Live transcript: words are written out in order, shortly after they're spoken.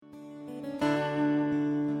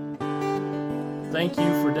Thank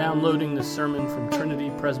you for downloading this sermon from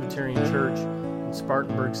Trinity Presbyterian Church in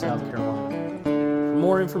Spartanburg, South Carolina. For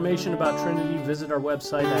more information about Trinity, visit our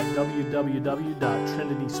website at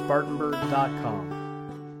www.trinityspartanburg.com.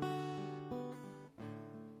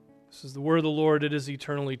 This is the word of the Lord. It is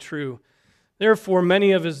eternally true. Therefore,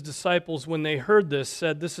 many of his disciples, when they heard this,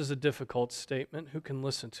 said, "This is a difficult statement. Who can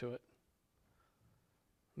listen to it?"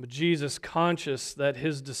 But Jesus, conscious that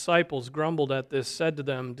his disciples grumbled at this, said to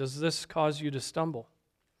them, "Does this cause you to stumble?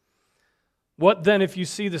 What then if you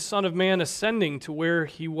see the Son of Man ascending to where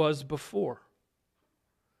he was before?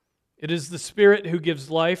 It is the Spirit who gives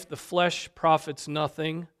life, the flesh profits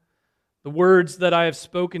nothing. The words that I have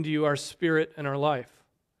spoken to you are spirit and are life.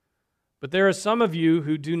 But there are some of you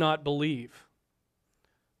who do not believe."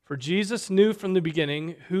 For Jesus knew from the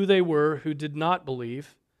beginning who they were who did not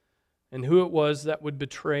believe, and who it was that would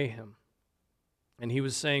betray him. And he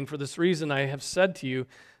was saying, "For this reason I have said to you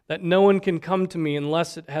that no one can come to me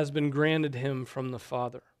unless it has been granted him from the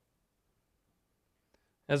Father."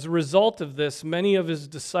 As a result of this, many of his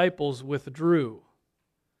disciples withdrew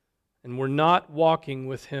and were not walking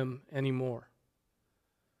with him anymore.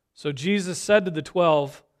 So Jesus said to the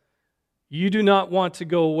 12, "You do not want to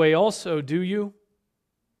go away also, do you?"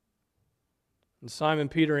 And Simon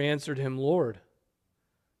Peter answered him, "Lord,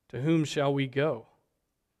 to whom shall we go?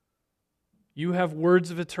 You have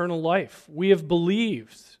words of eternal life. We have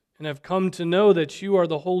believed and have come to know that you are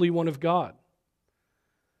the Holy One of God."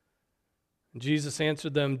 And Jesus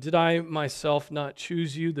answered them, "Did I myself not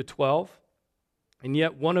choose you, the 12? And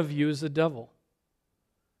yet one of you is a devil."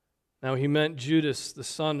 Now he meant Judas, the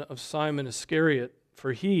son of Simon Iscariot,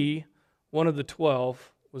 for he, one of the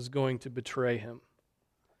 12, was going to betray him.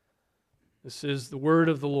 This is the word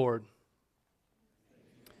of the Lord.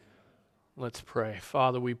 Let's pray.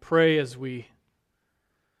 Father, we pray as we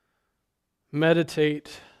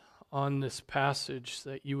meditate on this passage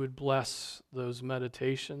that you would bless those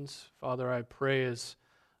meditations. Father, I pray as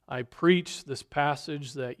I preach this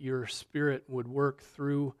passage that your Spirit would work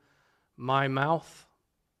through my mouth.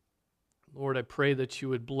 Lord, I pray that you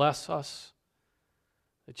would bless us,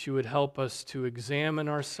 that you would help us to examine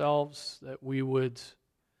ourselves, that we would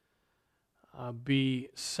be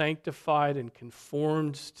sanctified and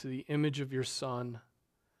conformed to the image of your Son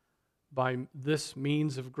by this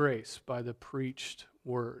means of grace, by the preached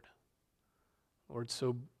word. Lord,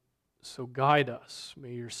 so guide us.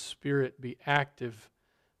 May your Spirit be active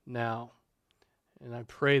now. And I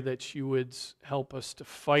pray that you would help us to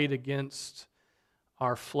fight against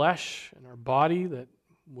our flesh and our body that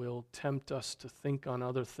will tempt us to think on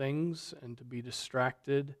other things and to be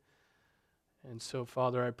distracted. And so,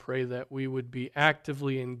 Father, I pray that we would be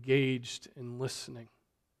actively engaged in listening.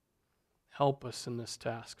 Help us in this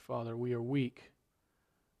task, Father. We are weak.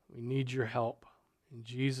 We need your help. In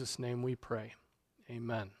Jesus' name we pray.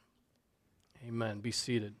 Amen. Amen. Be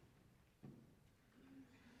seated.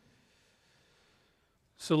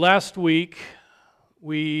 So last week,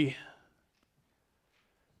 we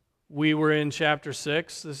were in chapter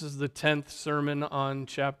 6. This is the 10th sermon on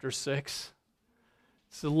chapter 6.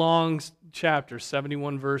 It's a long chapter.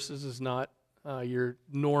 71 verses is not your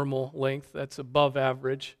normal length. That's above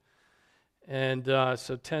average. And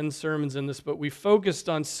so 10 sermons in this, but we focused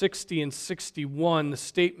on 60 and 61, the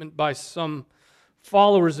statement by some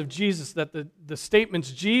followers of Jesus that the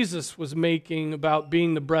statements Jesus was making about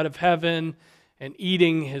being the bread of heaven and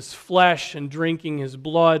eating his flesh and drinking his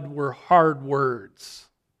blood were hard words.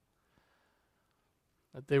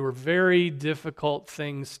 That they were very difficult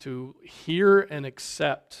things to hear and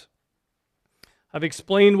accept. I've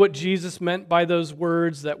explained what Jesus meant by those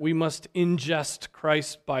words, that we must ingest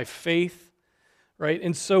Christ by faith, right?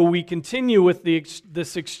 And so we continue with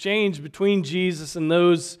this exchange between Jesus and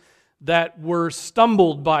those that were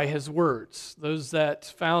stumbled by his words, those that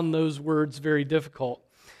found those words very difficult.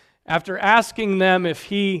 After asking them if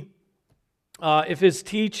his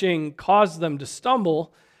teaching caused them to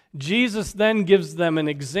stumble, Jesus then gives them an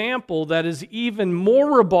example that is even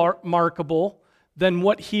more remarkable than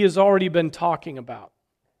what he has already been talking about.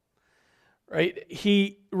 Right?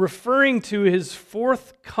 He, referring to his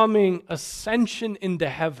forthcoming ascension into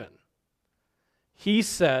heaven, he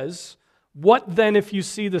says, "What then if you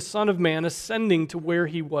see the Son of Man ascending to where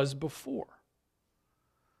he was before?"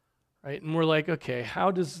 Right? And we're like, okay,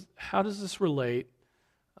 how does this relate?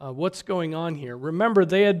 What's going on here? Remember,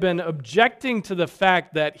 they had been objecting to the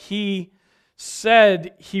fact that he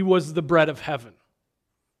said he was the bread of heaven.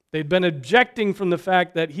 They'd been objecting from the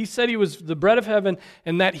fact that he said he was the bread of heaven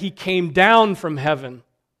and that he came down from heaven.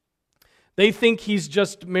 They think he's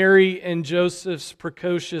just Mary and Joseph's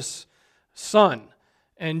precocious son.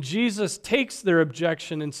 And Jesus takes their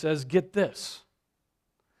objection and says, "Get this.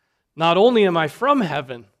 Not only am I from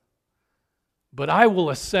heaven, but I will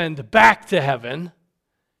ascend back to heaven,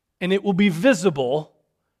 and it will be visible,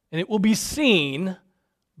 and it will be seen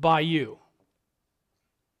by you.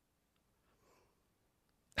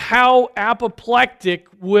 How apoplectic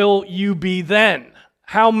will you be then?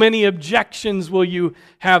 How many objections will you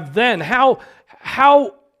have then? How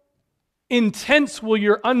intense will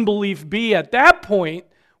your unbelief be at that point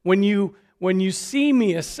when you see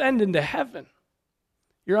me ascend into heaven?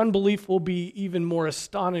 Your unbelief will be even more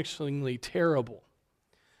astonishingly terrible.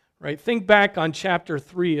 Right? Think back on chapter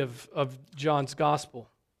 3 of John's Gospel.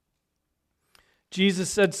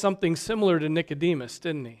 Jesus said something similar to Nicodemus,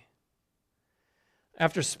 didn't he?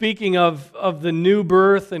 After speaking of the new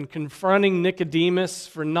birth and confronting Nicodemus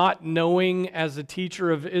for not knowing as a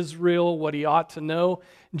teacher of Israel what he ought to know,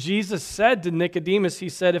 Jesus said to Nicodemus, he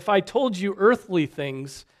said, if I told you earthly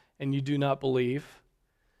things and you do not believe,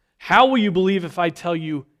 how will you believe if I tell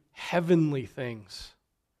you heavenly things?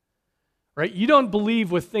 Right? You don't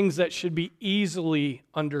believe with things that should be easily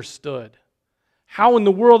understood. How in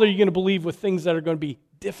the world are you going to believe with things that are going to be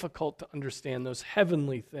difficult to understand, those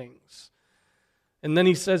heavenly things? And then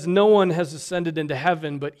he says, no one has ascended into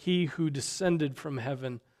heaven but he who descended from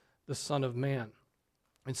heaven, the Son of Man.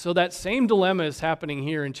 And so that same dilemma is happening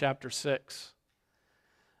here in chapter 6.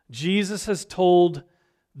 Jesus has told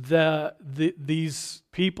these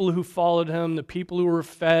people who followed him, the people who were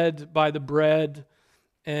fed by the bread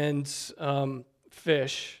and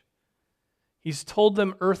fish, he's told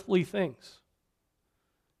them earthly things.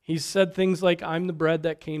 He's said things like, I'm the bread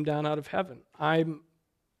that came down out of heaven. And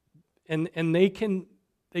they can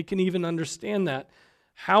even understand that.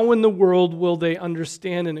 How in the world will they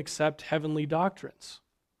understand and accept heavenly doctrines?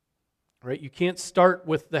 Right? You can't start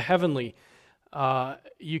with the heavenly.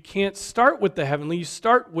 You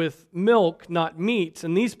start with milk, not meat.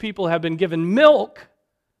 And these people have been given milk,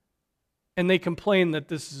 and they complain that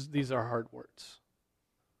these are hard words.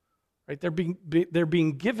 Right? They're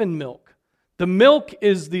being given milk. The milk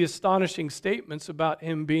is the astonishing statements about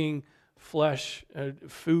him being flesh,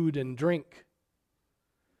 food, and drink.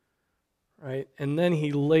 Right? And then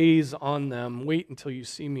he lays on them, wait until you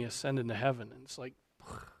see me ascend into heaven. And it's like,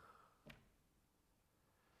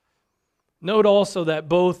 note also that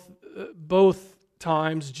both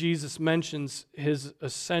times Jesus mentions his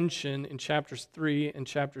ascension in chapters 3 and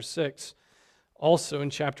chapter 6. Also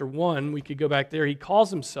in chapter 1, we could go back there, he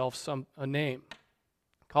calls himself a name.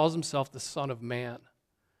 He calls himself the Son of Man.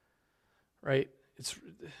 Right?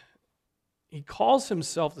 He calls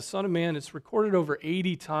himself the Son of Man. It's recorded over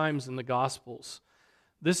 80 times in the Gospels.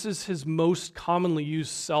 This is his most commonly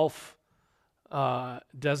used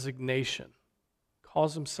self-designation.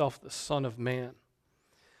 Calls himself the Son of Man.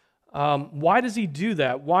 Why does he do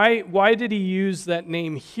that? Why did he use that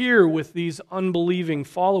name here with these unbelieving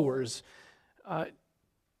followers?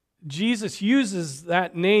 Jesus uses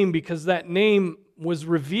that name because that name was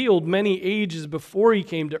revealed many ages before he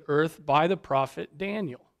came to earth by the prophet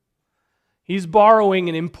Daniel. He's borrowing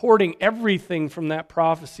and importing everything from that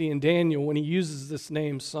prophecy in Daniel when he uses this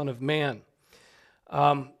name, Son of Man.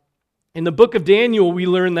 In the book of Daniel, we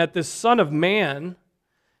learn that this Son of Man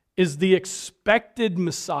is the expected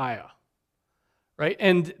Messiah, right?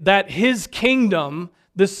 And that his kingdom,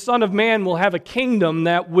 this Son of Man, will have a kingdom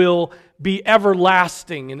that will be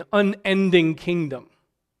everlasting, an unending kingdom,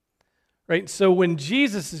 right? So when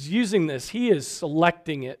Jesus is using this, he is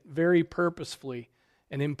selecting it very purposefully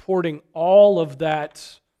and importing all of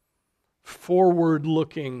that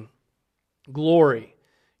forward-looking glory.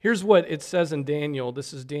 Here's what it says in Daniel.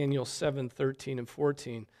 This is Daniel 7:13 and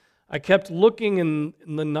 14. I kept looking in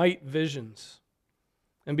the night visions,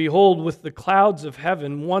 and behold, with the clouds of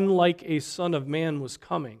heaven, one like a son of man was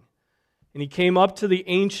coming. And he came up to the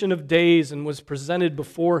Ancient of Days and was presented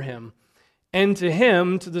before him. And to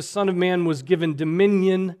him, to the Son of Man, was given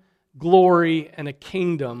dominion, glory, and a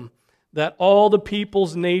kingdom, that all the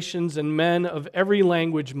peoples, nations, and men of every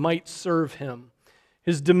language might serve him.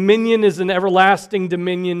 His dominion is an everlasting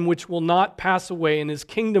dominion which will not pass away, and his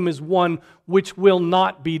kingdom is one which will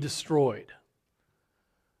not be destroyed.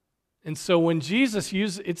 And so when Jesus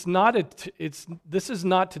uses, this is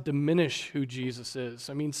not to diminish who Jesus is.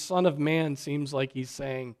 I mean, Son of Man seems like he's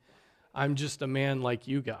saying, I'm just a man like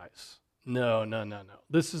you guys. No.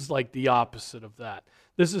 This is like the opposite of that.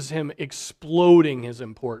 This is him exploding his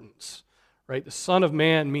importance, right? The Son of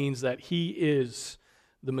Man means that he is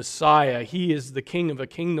the Messiah. He is the king of a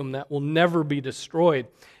kingdom that will never be destroyed.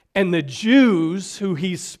 And the Jews who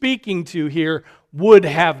he's speaking to here would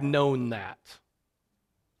have known that.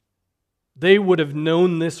 They would have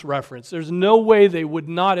known this reference. There's no way they would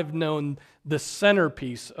not have known the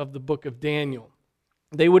centerpiece of the book of Daniel.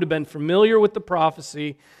 They would have been familiar with the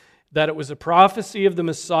prophecy, that it was a prophecy of the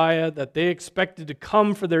Messiah, that they expected to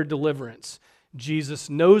come for their deliverance. Jesus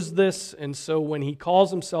knows this, and so when he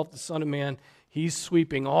calls himself the Son of Man, he's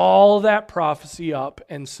sweeping all that prophecy up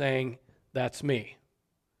and saying, that's me.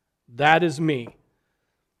 That is me.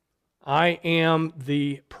 I am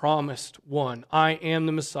the promised one. I am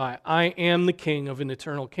the Messiah. I am the King of an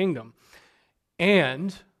eternal kingdom.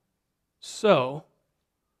 And so,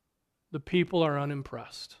 the people are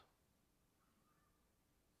unimpressed.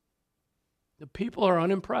 The people are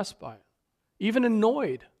unimpressed by it, even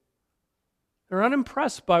annoyed. They're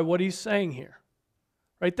unimpressed by what he's saying here.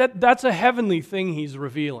 Right? That's a heavenly thing he's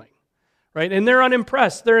revealing. Right? And they're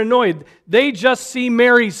unimpressed. They're annoyed. They just see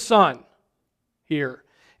Mary's son here.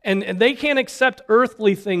 And they can't accept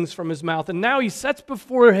earthly things from his mouth. And now he sets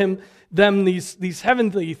before them these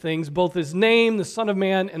heavenly things, both his name, the Son of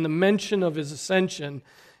Man, and the mention of his ascension.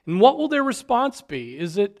 And what will their response be?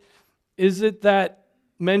 Is it that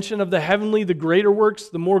mention of the heavenly, the greater works,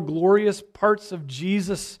 the more glorious parts of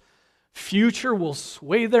Jesus' future will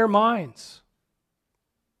sway their minds?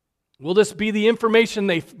 Will this be the information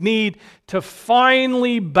they need to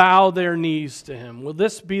finally bow their knees to him? Will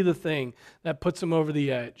this be the thing that puts them over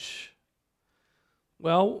the edge?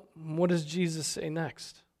 Well, what does Jesus say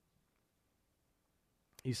next?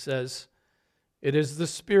 He says, "It is the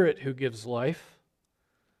Spirit who gives life.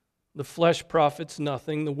 The flesh profits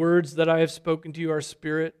nothing. The words that I have spoken to you are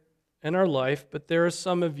spirit and are life, but there are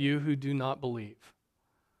some of you who do not believe."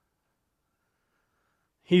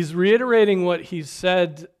 He's reiterating what he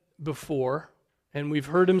said before, and we've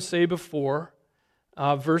heard him say before,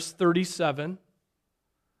 verse 37.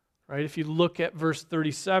 Right? If you look at verse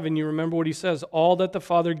 37, you remember what he says, "All that the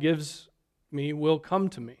Father gives me will come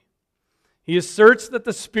to me." He asserts that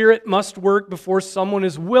the Spirit must work before someone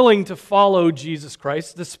is willing to follow Jesus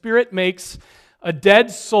Christ. The Spirit makes a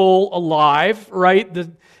dead soul alive, right?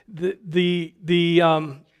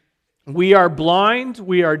 We are blind,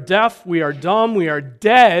 we are deaf, we are dumb, we are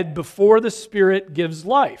dead before the Spirit gives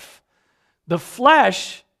life. The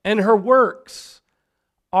flesh and her works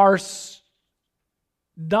are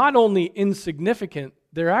not only insignificant,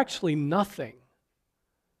 they're actually nothing.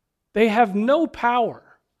 They have no power.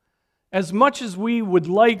 As much as we would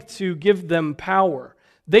like to give them power,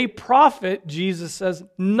 they profit, Jesus says,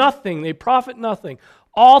 nothing. They profit nothing.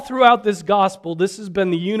 All throughout this gospel, this has been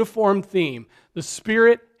the uniform theme. The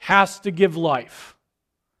Spirit has to give life.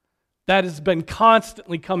 That has been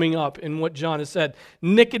constantly coming up in what John has said.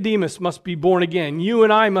 Nicodemus must be born again. You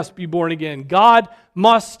and I must be born again. God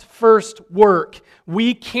must first work.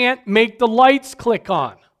 We can't make the lights click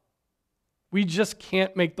on. We just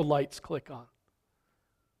can't make the lights click on.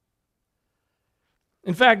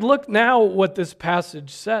 In fact, look now what this passage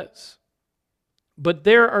says. "But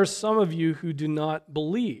there are some of you who do not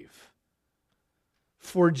believe.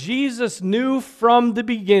 For Jesus knew from the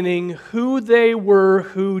beginning who they were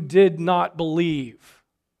who did not believe,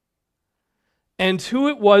 and who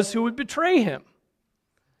it was who would betray him."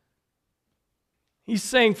 He's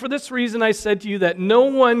saying, "For this reason I said to you that no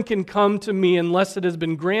one can come to me unless it has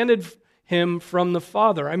been granted him from the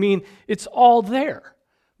Father." I mean, it's all there.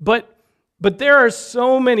 But there are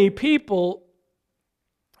so many people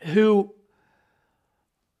who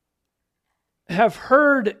have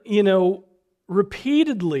heard,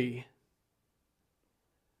 repeatedly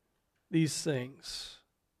these things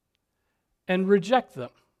and reject them.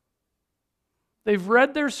 They've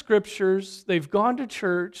read their scriptures, they've gone to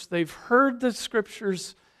church, they've heard the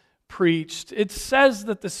scriptures preached. It says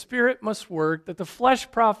that the Spirit must work, that the flesh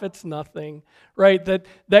profits nothing, right?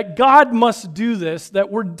 That God must do this, that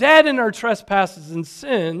we're dead in our trespasses and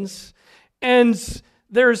sins. And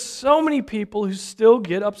there's so many people who still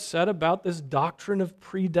get upset about this doctrine of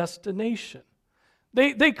predestination.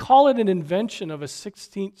 They call it an invention of a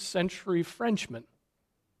 16th century Frenchman.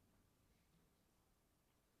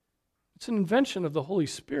 It's an invention of the Holy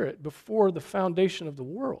Spirit before the foundation of the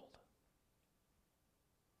world.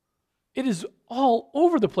 It is all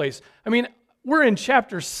over the place. I mean, we're in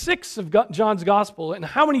chapter 6 of John's Gospel, and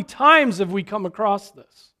how many times have we come across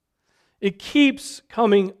this? It keeps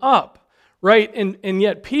coming up, right? And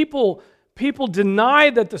yet people deny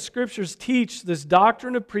that the Scriptures teach this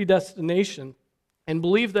doctrine of predestination and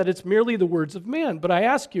believe that it's merely the words of man. But I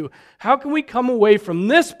ask you, how can we come away from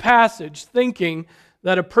this passage thinking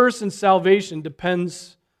that a person's salvation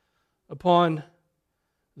depends upon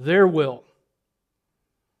their will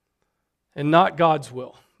and not God's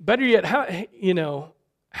will? Better yet,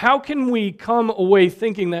 how can we come away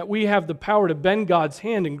thinking that we have the power to bend God's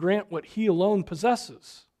hand and grant what He alone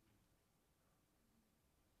possesses?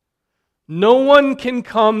 No one can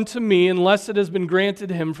come to me unless it has been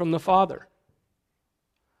granted him from the Father.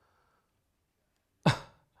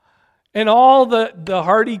 And all the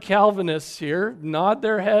hardy Calvinists here nod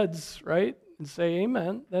their heads, right? And say,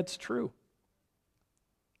 amen, that's true.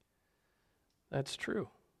 That's true.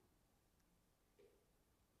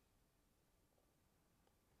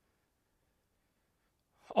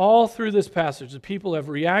 All through this passage, the people have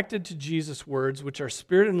reacted to Jesus' words, which are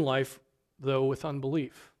spirit and life, though with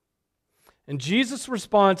unbelief. And Jesus'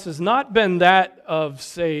 response has not been that of,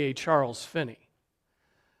 say, a Charles Finney.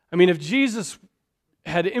 I mean, if Jesus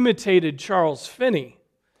had imitated Charles Finney,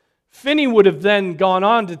 Finney would have then gone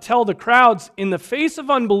on to tell the crowds, in the face of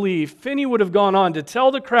unbelief, Finney would have gone on to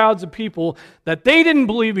tell the crowds of people that they didn't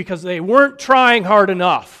believe because they weren't trying hard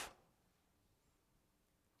enough.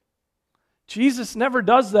 Jesus never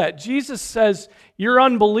does that. Jesus says, you're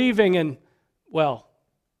unbelieving and, well,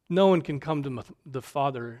 no one can come to the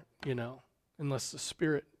Father, unless the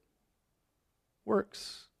Spirit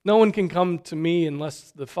works. No one can come to me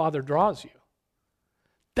unless the Father draws you.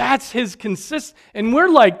 That's his and we're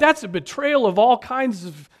like, that's a betrayal of all kinds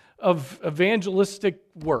of evangelistic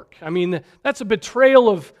work. I mean, that's a betrayal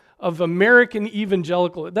of American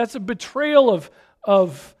evangelical. That's a betrayal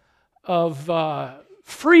of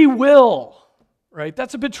free will. Right?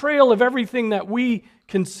 That's a betrayal of everything that we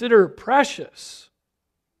consider precious.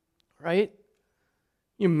 Right?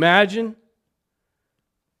 You imagine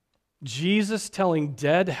Jesus telling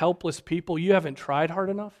dead, helpless people, you haven't tried hard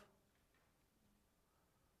enough?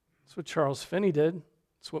 That's what Charles Finney did.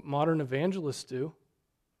 That's what modern evangelists do.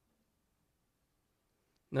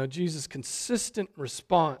 Now, Jesus' consistent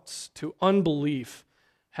response to unbelief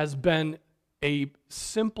has been a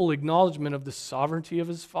simple acknowledgement of the sovereignty of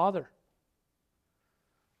his Father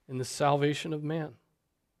in the salvation of man.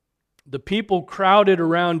 The people crowded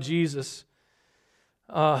around Jesus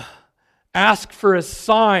ask for a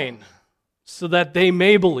sign so that they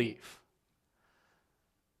may believe.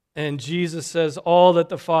 And Jesus says, all that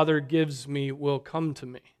the Father gives me will come to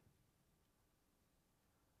me.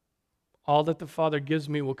 All that the Father gives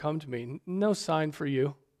me will come to me. No sign for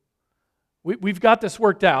you. We've got this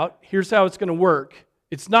worked out. Here's how it's going to work.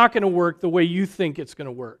 It's not going to work the way you think it's going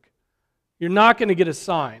to work. You're not going to get a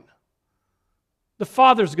sign. The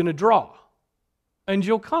Father's going to draw, and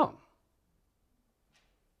you'll come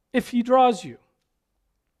if he draws you.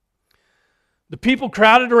 The people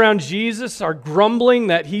crowded around Jesus are grumbling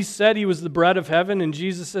that he said he was the bread of heaven, and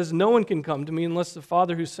Jesus says, no one can come to me unless the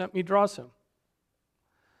Father who sent me draws him.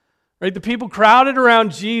 Right? The people crowded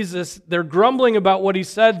around Jesus, they're grumbling about what he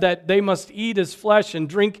said, that they must eat his flesh and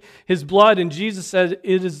drink his blood, and Jesus said,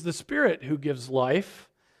 it is the Spirit who gives life.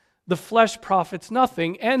 The flesh profits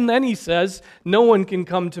nothing. And then he says, no one can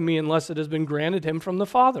come to me unless it has been granted him from the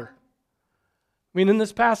Father. I mean, in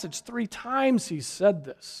this passage, 3 times he said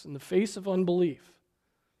this in the face of unbelief.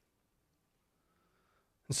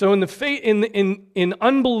 And so in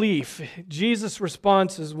unbelief, Jesus'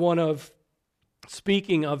 response is one of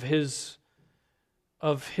speaking of his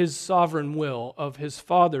sovereign will, of his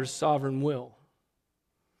Father's sovereign will.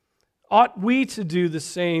 Ought we to do the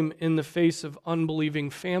same in the face of unbelieving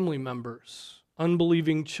family members,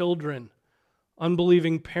 unbelieving children,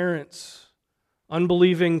 unbelieving parents,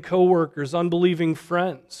 unbelieving coworkers, unbelieving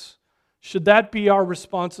friends? Should that be our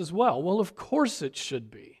response as well? Well, of course it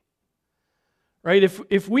should be. Right?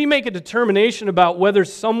 If we make a determination about whether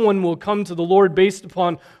someone will come to the Lord based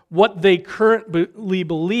upon what they currently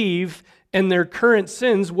believe and their current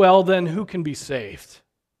sins, well, then who can be saved?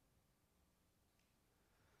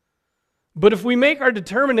 But if we make our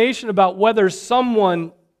determination about whether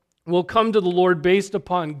someone will come to the Lord based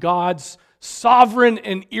upon God's sovereign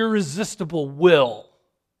and irresistible will,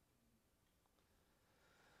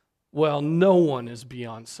 well, no one is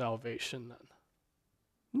beyond salvation then.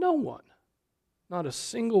 No one, not a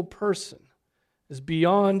single person, is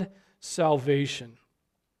beyond salvation.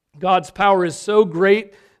 God's power is so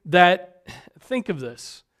great that, think of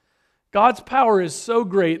this, God's power is so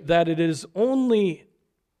great that it is only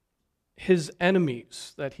his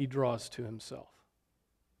enemies that he draws to himself.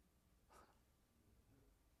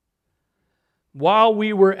 While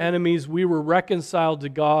we were enemies, we were reconciled to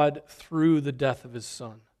God through the death of his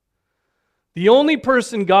Son. The only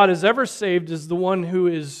person God has ever saved is the one who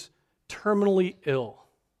is terminally ill.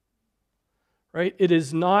 Right? It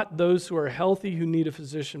is not those who are healthy who need a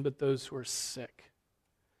physician, but those who are sick.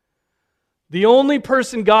 The only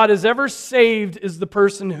person God has ever saved is the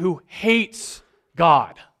person who hates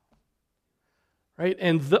God. Right?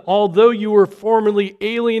 And although you were formerly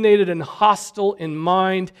alienated and hostile in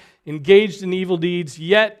mind, engaged in evil deeds,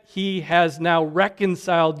 yet he has now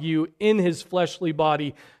reconciled you in his fleshly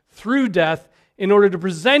body through death in order to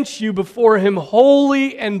present you before him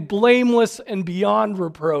holy and blameless and beyond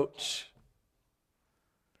reproach.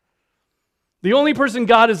 The only person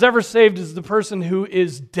God has ever saved is the person who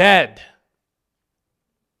is dead.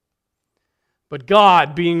 But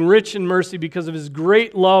God, being rich in mercy because of his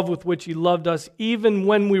great love with which he loved us, even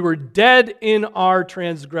when we were dead in our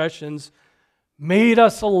transgressions, made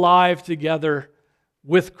us alive together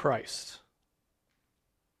with Christ.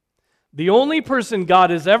 The only person God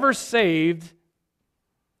has ever saved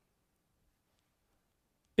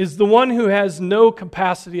is the one who has no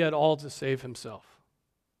capacity at all to save himself.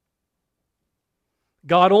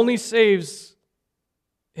 God only saves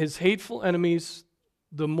his hateful enemies,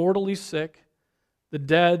 the mortally sick, the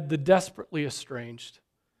dead, the desperately estranged,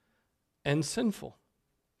 and sinful.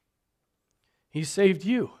 He saved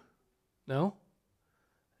you, no?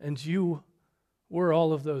 And you were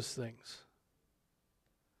all of those things.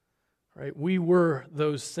 Right? We were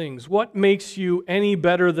those things. What makes you any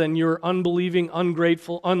better than your unbelieving,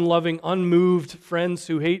 ungrateful, unloving, unmoved friends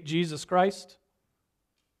who hate Jesus Christ?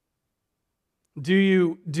 Do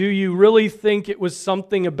you really think it was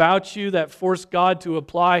something about you that forced God to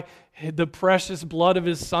apply the precious blood of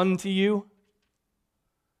his Son to you?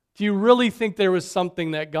 Do you really think there was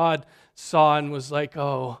something that God saw and was like,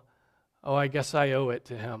 oh, I guess I owe it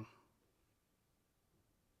to him?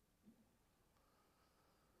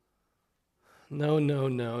 No.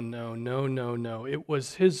 It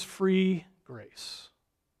was his free grace.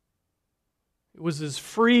 It was his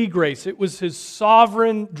free grace. It was his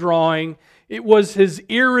sovereign drawing. It was his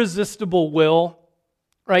irresistible will,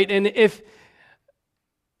 right? And if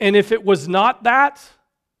it was not that,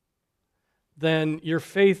 then your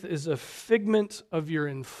faith is a figment of your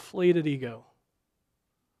inflated ego.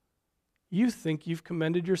 You think you've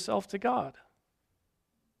commended yourself to God.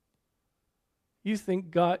 You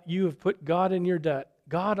think you have put God in your debt,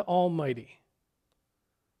 God Almighty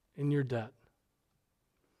in your debt.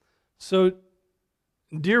 So,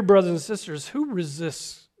 dear brothers and sisters, who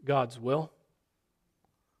resists God's will?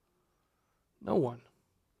 No one.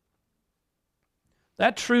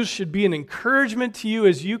 That truth should be an encouragement to you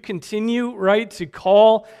as you continue, right, to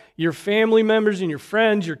call your family members and your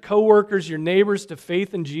friends, your coworkers, your neighbors to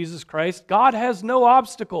faith in Jesus Christ. God has no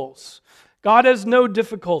obstacles. God has no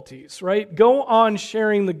difficulties, right? Go on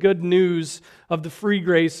sharing the good news of the free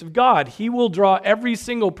grace of God. He will draw every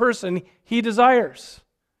single person he desires.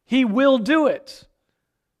 He will do it.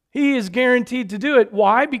 He is guaranteed to do it.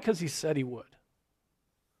 Why? Because he said he would.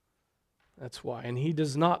 That's why. And he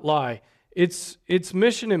does not lie. It's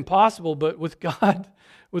mission impossible, but with God,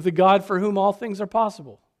 with a God for whom all things are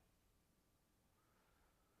possible.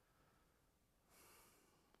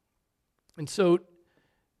 And so,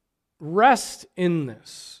 rest in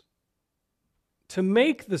this. To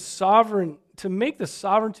make the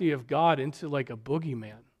sovereignty of God into like a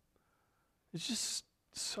boogeyman, it's just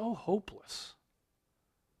so hopeless.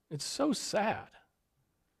 It's so sad.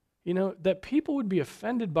 You know, that people would be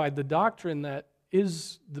offended by the doctrine that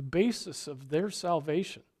is the basis of their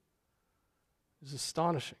salvation is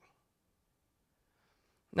astonishing.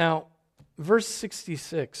 Now, verse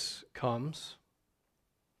 66 comes,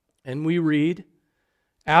 and we read,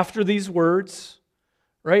 after these words,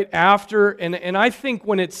 right? After, and I think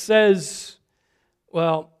when it says,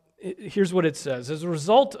 well, here's what it says. As a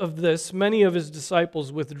result of this, many of his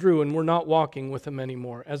disciples withdrew and were not walking with him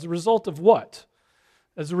anymore. As a result of what?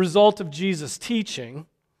 As a result of Jesus' teaching,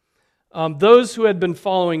 those who had been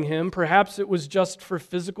following him, perhaps it was just for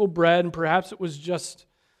physical bread, and perhaps it was just,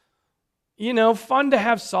 fun to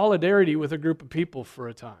have solidarity with a group of people for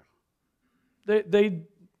a time. They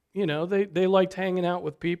liked hanging out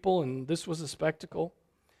with people, and this was a spectacle.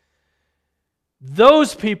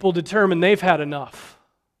 Those people determined they've had enough.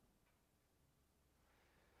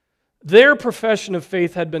 Their profession of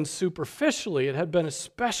faith had been superficially, it had been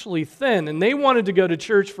especially thin, and they wanted to go to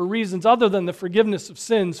church for reasons other than the forgiveness of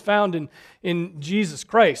sins found in Jesus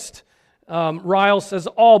Christ. Ryle says,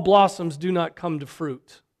 all blossoms do not come to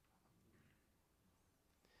fruit.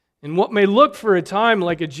 And what may look for a time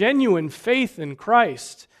like a genuine faith in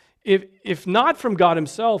Christ, if not from God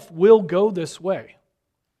himself, will go this way.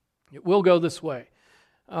 It will go this way.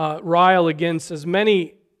 Ryle again says,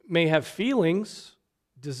 many may have feelings,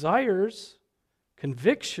 desires,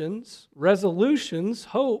 convictions, resolutions,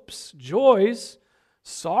 hopes, joys,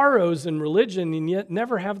 sorrows in religion, and yet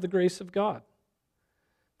never have the grace of God.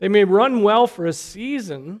 They may run well for a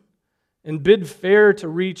season and bid fair to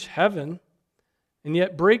reach heaven, and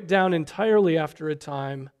yet break down entirely after a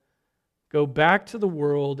time, go back to the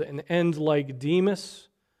world, and end like Demas,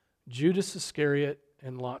 Judas Iscariot,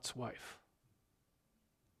 and Lot's wife.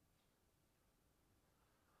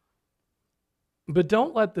 But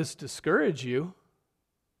don't let this discourage you.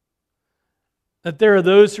 That there are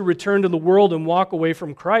those who return to the world and walk away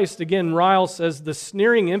from Christ. Again, Ryle says, the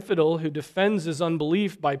sneering infidel who defends his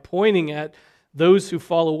unbelief by pointing at those who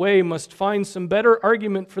fall away must find some better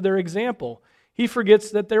argument for their example. He forgets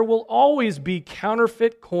that there will always be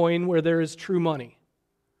counterfeit coin where there is true money.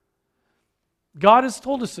 God has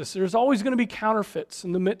told us this. There's always going to be counterfeits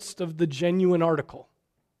in the midst of the genuine article,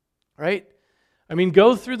 right? I mean,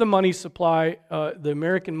 go through the money supply, the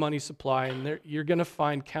American money supply, and you're going to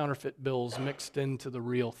find counterfeit bills mixed into the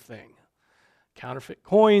real thing. Counterfeit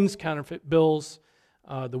coins, counterfeit bills,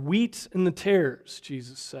 the wheat and the tares,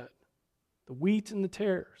 Jesus said. The wheat and the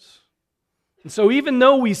tares. And so even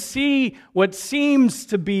though we see what seems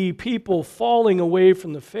to be people falling away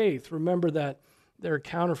from the faith, remember that there are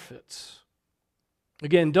counterfeits.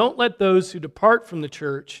 Again, don't let those who depart from the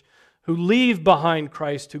church, who leave behind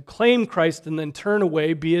Christ, who claim Christ and then turn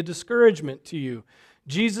away, be a discouragement to you.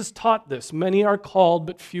 Jesus taught this. Many are called,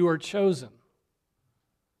 but few are chosen.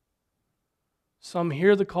 Some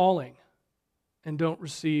hear the calling and don't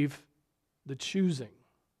receive the choosing.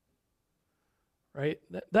 Right?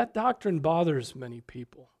 That doctrine bothers many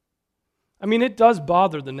people. I mean, it does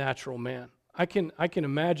bother the natural man. I can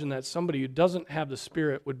imagine that somebody who doesn't have the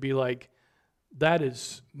Spirit would be like, that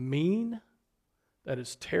is mean. That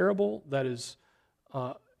is terrible. That is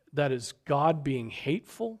God being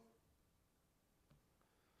hateful.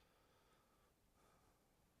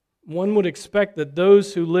 One would expect that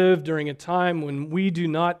those who live during a time when we do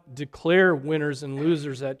not declare winners and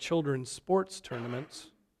losers at children's sports tournaments,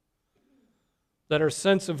 that our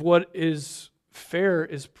sense of what is fair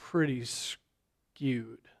is pretty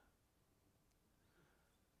skewed.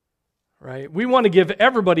 Right? We want to give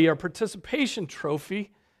everybody a participation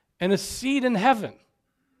trophy and a seat in heaven.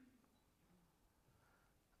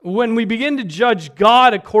 When we begin to judge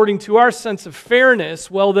God according to our sense of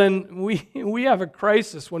fairness, well then we have a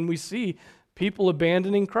crisis when we see people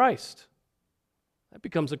abandoning Christ. That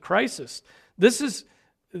becomes a crisis. This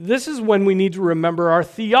is when we need to remember our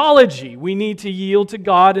theology. We need to yield to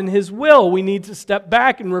God and His will. We need to step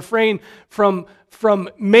back and refrain from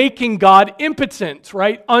making God impotent,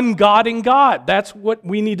 right? Ungodding God. That's what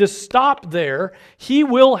we need to stop there. He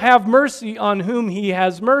will have mercy on whom He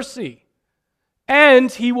has mercy.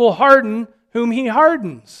 And He will harden whom He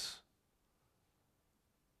hardens.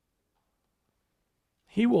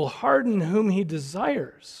 He will harden whom He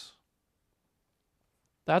desires.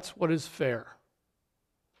 That's what is fair.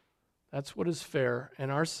 That's what is fair,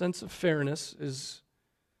 and our sense of fairness is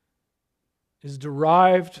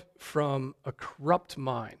derived from a corrupt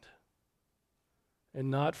mind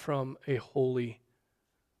and not from a holy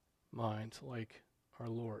mind like our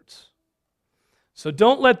Lord's. So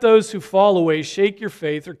don't let those who fall away shake your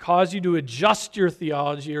faith or cause you to adjust your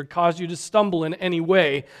theology or cause you to stumble in any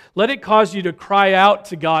way. Let it cause you to cry out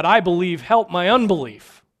to God, I believe, help my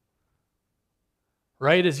unbelief.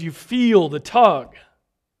 Right? As you feel the tug.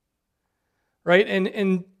 Right?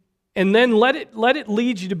 And then let it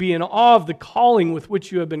lead you to be in awe of the calling with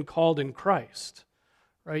which you have been called in Christ.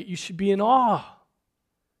 Right? You should be in awe.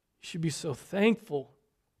 You should be so thankful.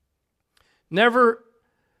 Never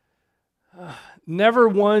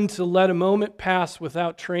one to let a moment pass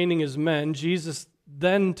without training his men. Jesus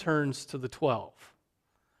then turns to the 12.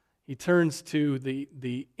 He turns to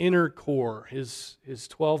the inner core, his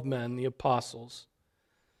 12 men, the apostles.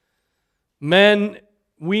 Men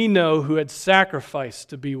we know who had sacrificed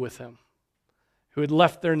to be with him, who had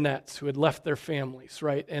left their nets, who had left their families,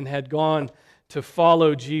 right, and had gone to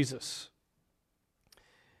follow Jesus.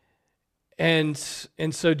 And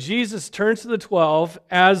so Jesus turns to the 12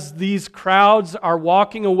 as these crowds are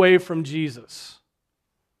walking away from Jesus.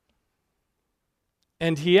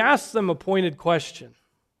 And he asks them a pointed question.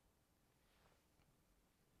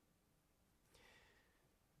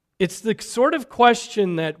 It's the sort of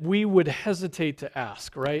question that we would hesitate to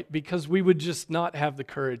ask, right? Because we would just not have the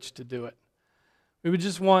courage to do it. We would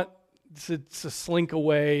just want to slink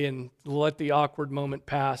away and let the awkward moment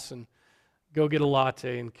pass and go get a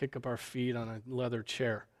latte and kick up our feet on a leather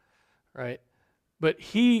chair, right? But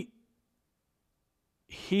he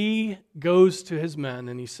goes to his men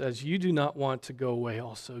and he says, you do not want to go away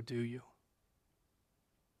also, do you?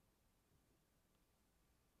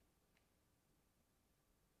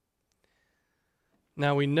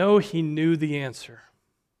 Now we know he knew the answer.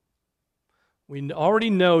 We already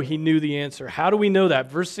know he knew the answer. How do we know that?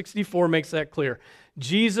 Verse 64 makes that clear.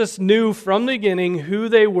 Jesus knew from the beginning who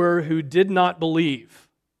they were who did not believe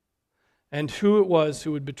and who it was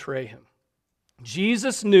who would betray him.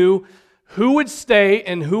 Jesus knew who would stay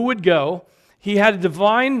and who would go. He had a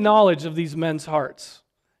divine knowledge of these men's hearts.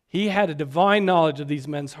 He had a divine knowledge of these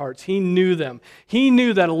men's hearts. He knew them. He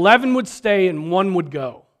knew that 11 would stay and 1 would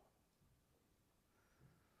go.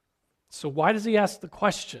 So why does he ask the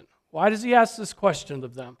question? Why does he ask this question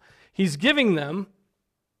of them? He's giving them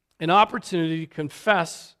an opportunity to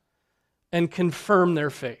confess and confirm their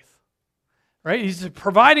faith. Right? He's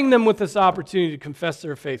providing them with this opportunity to confess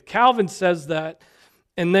their faith. Calvin says that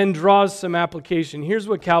and then draws some application. Here's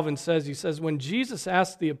what Calvin says. He says, when Jesus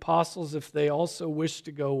asked the apostles if they also wished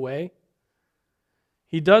to go away,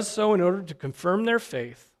 he does so in order to confirm their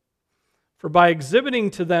faith, for by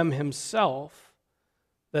exhibiting to them himself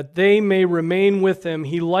that they may remain with him,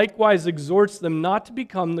 he likewise exhorts them not to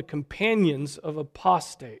become the companions of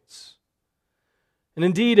apostates. And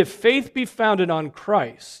indeed, if faith be founded on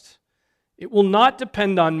Christ, it will not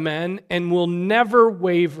depend on men and will never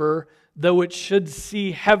waver, though it should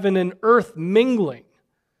see heaven and earth mingling.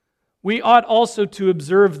 We ought also to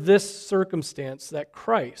observe this circumstance, that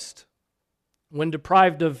Christ, when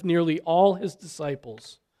deprived of nearly all his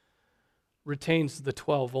disciples, retains the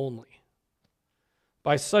 12 only.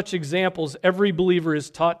 By such examples, every believer is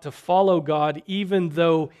taught to follow God even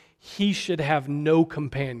though he should have no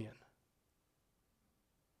companion.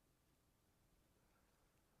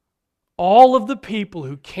 All of the people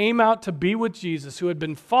who came out to be with Jesus, who had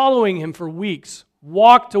been following him for weeks,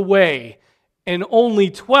 walked away, and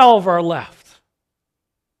only 12 are left.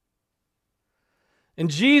 And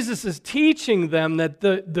Jesus is teaching them that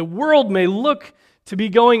the world may look to be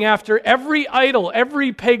going after every idol,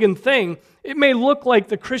 every pagan thing. It may look like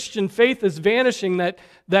the Christian faith is vanishing,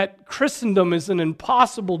 that Christendom is an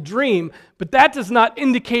impossible dream, but that does not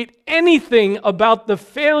indicate anything about the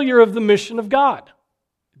failure of the mission of God.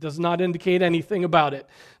 Does not indicate anything about it.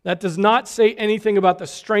 That does not say anything about the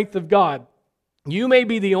strength of God. You may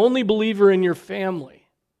be the only believer in your family,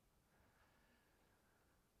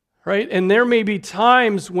 right? And there may be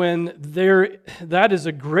times when that is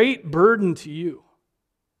a great burden to you,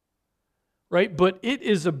 right? But it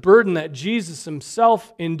is a burden that Jesus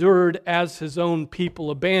himself endured as his own people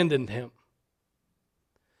abandoned him,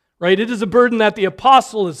 right? It is a burden that the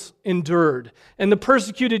apostles endured and the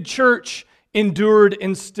persecuted church endured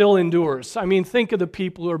and still endures. I mean, think of the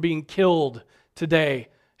people who are being killed today,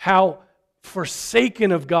 how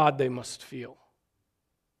forsaken of God they must feel.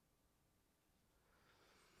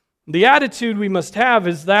 The attitude we must have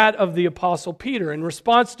is that of the Apostle Peter. In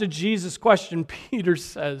response to Jesus' question, Peter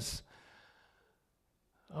says,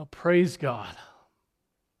 "Oh, praise God.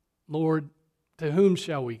 Lord, to whom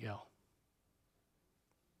shall we go?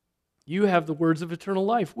 You have the words of eternal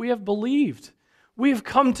life. We have believed. We have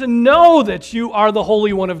come to know that you are the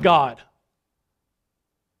Holy One of God.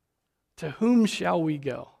 To whom shall we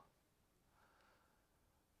go?"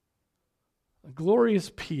 A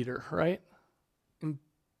glorious Peter, right?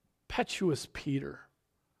 Impetuous Peter.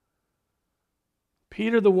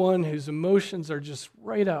 Peter, the one whose emotions are just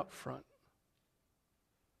right out front.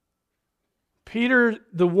 Peter,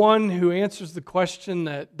 the one who answers the question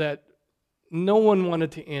that no one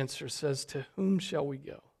wanted to answer, says, "To whom shall we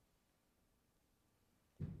go?"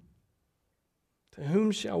 To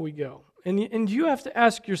whom shall we go? And you have to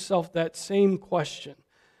ask yourself that same question.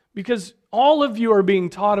 Because all of you are being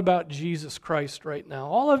taught about Jesus Christ right now.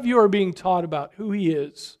 All of you are being taught about who he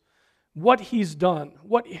is, what he's done,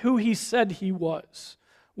 who he said he was,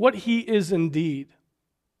 what he is indeed.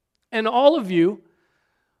 And all of you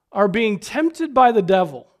are being tempted by the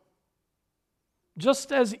devil,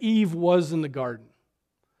 just as Eve was in the garden.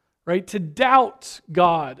 Right? To doubt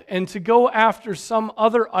God and to go after some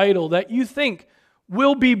other idol that you think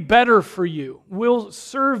will be better for you, will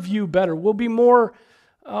serve you better, will be more,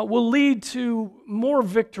 will lead to more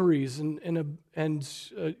victories and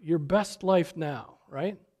your best life now,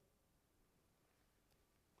 right?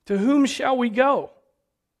 To whom shall we go?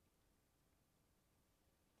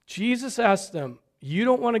 Jesus asked them, "You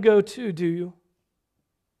don't want to go too, do you?"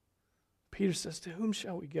 Peter says, "To whom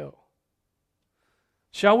shall we go?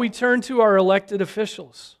 Shall we turn to our elected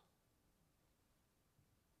officials?"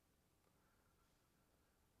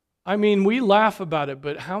 I mean, we laugh about it,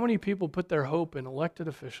 but how many people put their hope in elected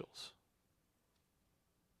officials?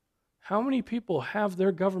 How many people have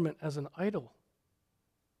their government as an idol?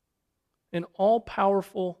 An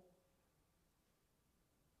all-powerful,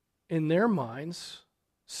 in their minds,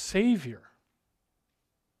 Savior.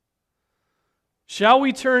 Shall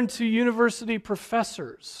we turn to university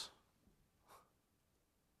professors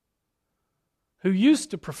who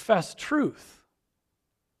used to profess truth?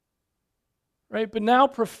 Right, but now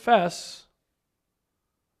profess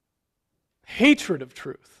hatred of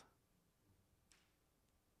truth.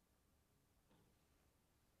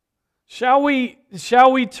 Shall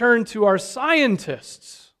we turn to our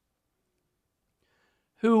scientists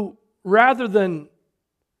who, rather than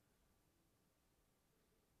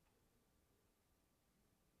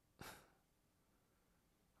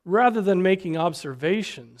making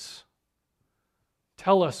observations,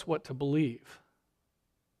 tell us what to believe.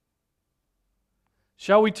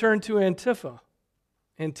 Shall we turn to Antifa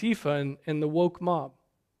and the woke mob?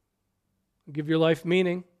 We'll give your life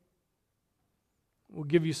meaning. We'll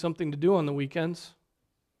give you something to do on the weekends.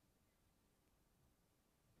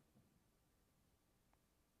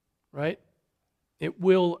 Right? It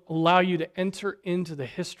will allow you to enter into the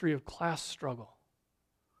history of class struggle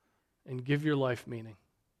and give your life meaning.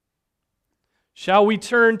 Shall we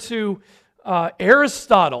turn to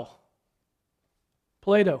Aristotle,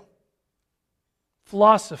 Plato,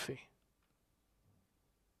 philosophy,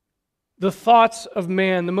 the thoughts of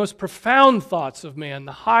man, the most profound thoughts of man,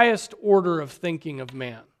 the highest order of thinking of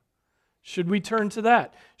man? Should we turn to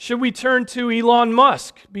that? Should we turn to Elon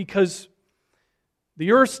Musk? Because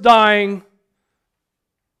the Earth's dying,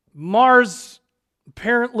 Mars,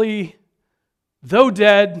 apparently, though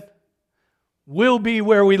dead, will be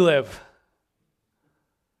where we live.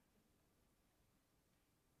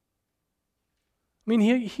 I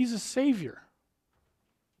mean, he's a savior.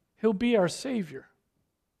 He'll be our savior.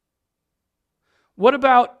 What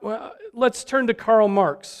about, let's turn to Karl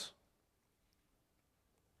Marx.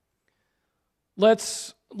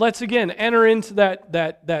 Let's again enter into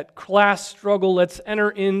that class struggle. Let's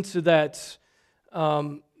enter into that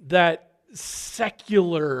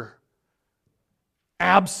secular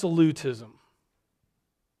absolutism.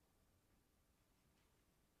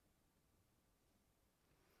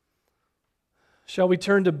 Shall we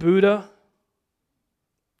turn to Buddha?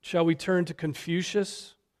 Shall we turn to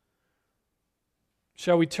Confucius?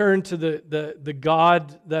 Shall we turn to the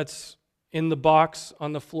God that's in the box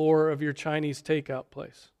on the floor of your Chinese takeout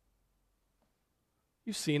place?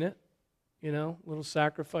 You've seen it, little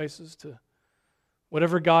sacrifices to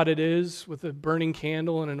whatever God it is with a burning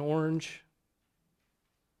candle and an orange.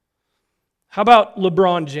 How about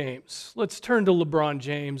LeBron James? Let's turn to LeBron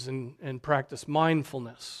James and practice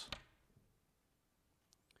mindfulness.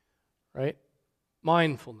 Right?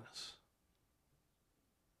 Mindfulness.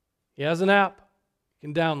 He has an app.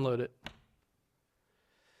 You can download it.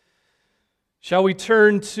 Shall we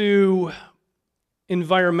turn to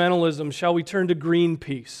environmentalism? Shall we turn to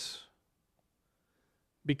Greenpeace?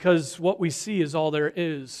 Because what we see is all there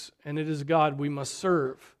is, and it is God we must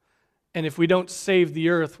serve. And if we don't save the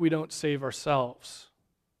earth, we don't save ourselves.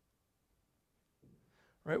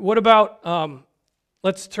 Right? What about,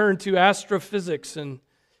 let's turn to astrophysics and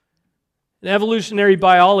evolutionary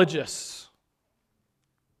biologists.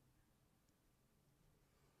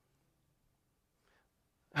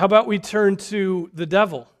 How about we turn to the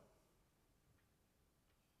devil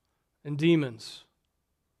and demons?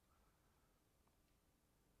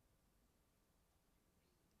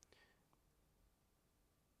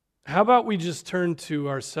 How about we just turn to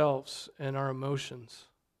ourselves and our emotions?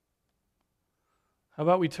 How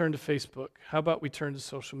about we turn to Facebook? How about we turn to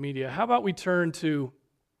social media? How about we turn to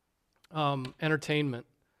entertainment?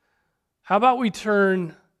 How about we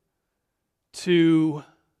turn to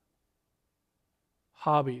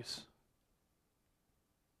hobbies?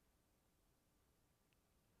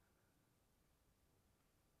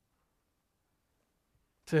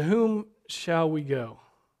 To whom shall we go?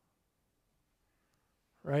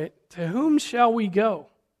 Right? To whom shall we go?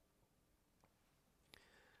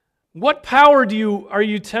 What power are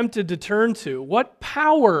you tempted to turn to? What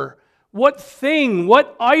power, what thing,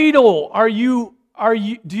 what idol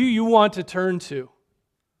do you want to turn to?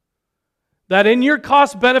 That in your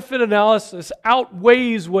cost-benefit analysis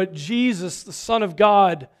outweighs what Jesus, the Son of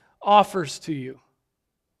God, offers to you.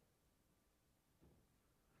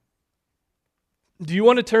 Do you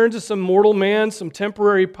want to turn to some mortal man, some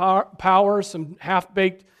temporary power, some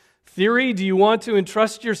half-baked theory? Do you want to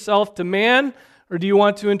entrust yourself to man, or do you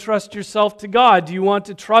want to entrust yourself to God? Do you want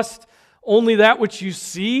to trust only that which you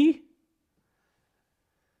see,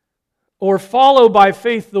 or follow by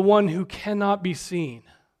faith the one who cannot be seen?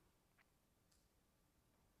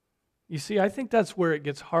 You see, I think that's where it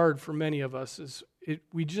gets hard for many of us,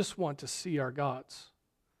 we just want to see our gods.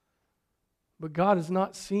 But God is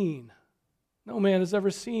not seen. No man has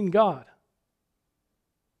ever seen God.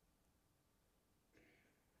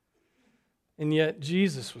 And yet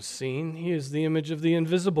Jesus was seen. He is the image of the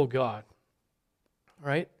invisible God.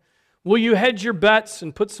 Right? Will you hedge your bets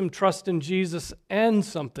and put some trust in Jesus and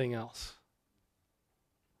something else?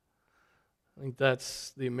 I think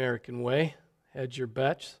that's the American way. Hedge your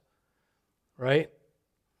bets. Right?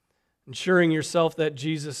 Ensuring yourself that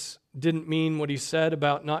Jesus didn't mean what he said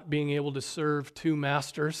about not being able to serve two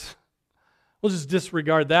masters. We'll just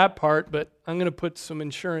disregard that part, but I'm going to put some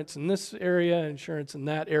insurance in this area, insurance in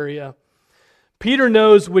that area. Peter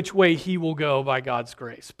knows which way he will go by God's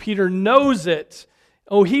grace. Peter knows it.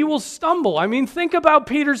 Oh, he will stumble. I mean, think about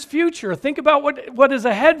Peter's future. Think about what is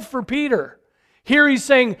ahead for Peter. Here he's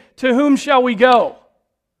saying, to whom shall we go?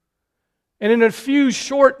 And in a few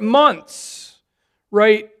short months,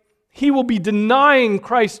 right, he will be denying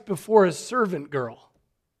Christ before a servant girl.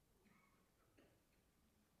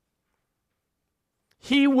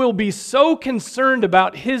 He will be so concerned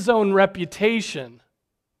about his own reputation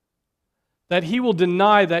that he will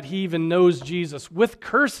deny that he even knows Jesus with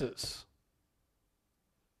curses.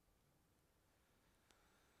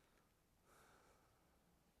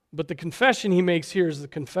 But the confession he makes here is the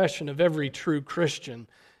confession of every true Christian.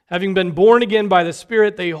 Having been born again by the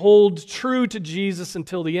Spirit, they hold true to Jesus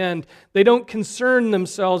until the end. They don't concern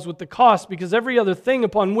themselves with the cost, because every other thing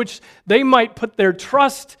upon which they might put their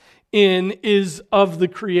trust in is of the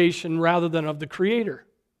creation rather than of the Creator.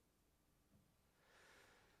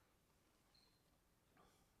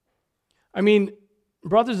 I mean,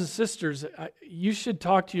 brothers and sisters, you should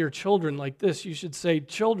talk to your children like this. You should say,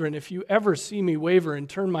 children, if you ever see me waver and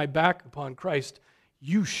turn my back upon Christ,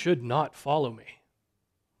 you should not follow me.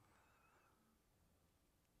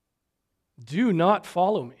 Do not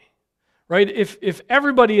follow me. Right? If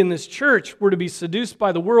everybody in this church were to be seduced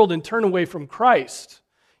by the world and turn away from Christ,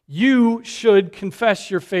 you should confess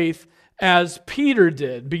your faith as Peter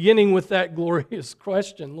did, beginning with that glorious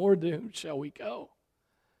question, Lord, to whom shall we go?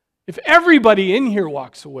 If everybody in here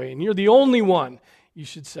walks away and you're the only one, you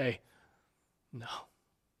should say, no,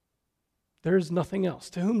 there is nothing else.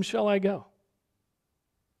 To whom shall I go?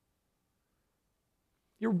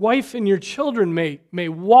 Your wife and your children may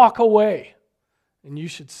walk away, and you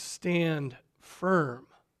should stand firm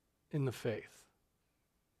in the faith.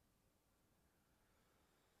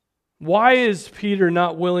 Why is Peter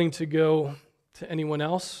not willing to go to anyone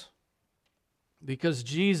else? Because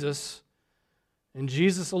Jesus, and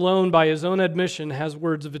Jesus alone by his own admission, has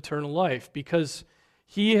words of eternal life. Because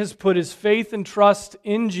he has put his faith and trust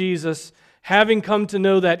in Jesus, having come to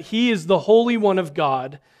know that he is the Holy One of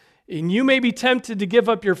God. And you may be tempted to give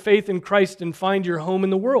up your faith in Christ and find your home in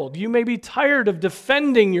the world. You may be tired of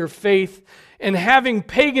defending your faith and having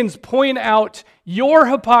pagans point out your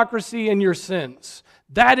hypocrisy and your sins.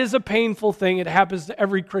 That is a painful thing. It happens to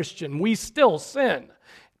every Christian. We still sin.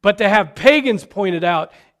 But to have pagans pointed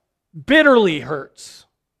out bitterly hurts.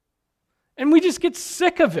 And we just get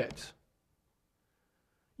sick of it.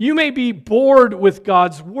 You may be bored with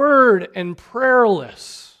God's word and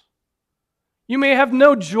prayerless. You may have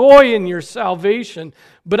no joy in your salvation,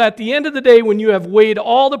 but at the end of the day, when you have weighed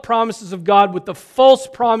all the promises of God with the false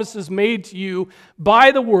promises made to you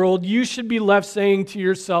by the world, you should be left saying to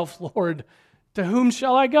yourself, Lord, to whom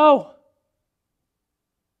shall I go?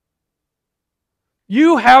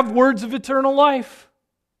 You have words of eternal life.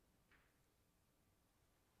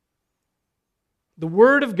 The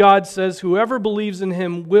Word of God says, whoever believes in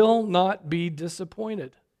him will not be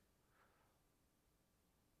disappointed.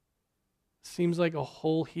 Seems like a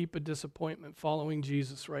whole heap of disappointment following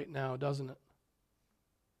Jesus right now, doesn't it?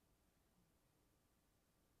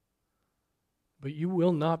 But you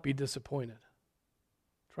will not be disappointed.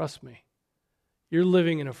 Trust me. You're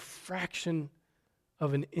living in a fraction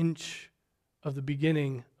of an inch of the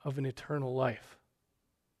beginning of an eternal life.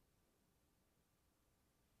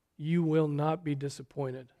 You will not be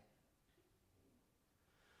disappointed.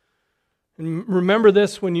 And remember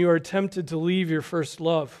this when you are tempted to leave your first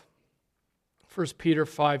love. 1 Peter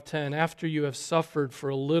 5:10, after you have suffered for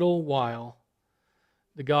a little while,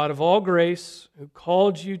 the God of all grace, who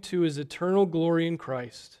called you to his eternal glory in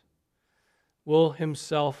Christ, will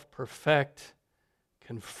himself perfect,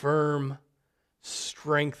 confirm,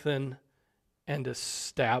 strengthen, and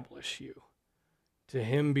establish you. To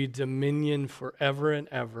him be dominion forever and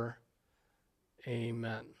ever.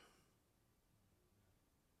 Amen.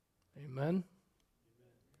 Amen.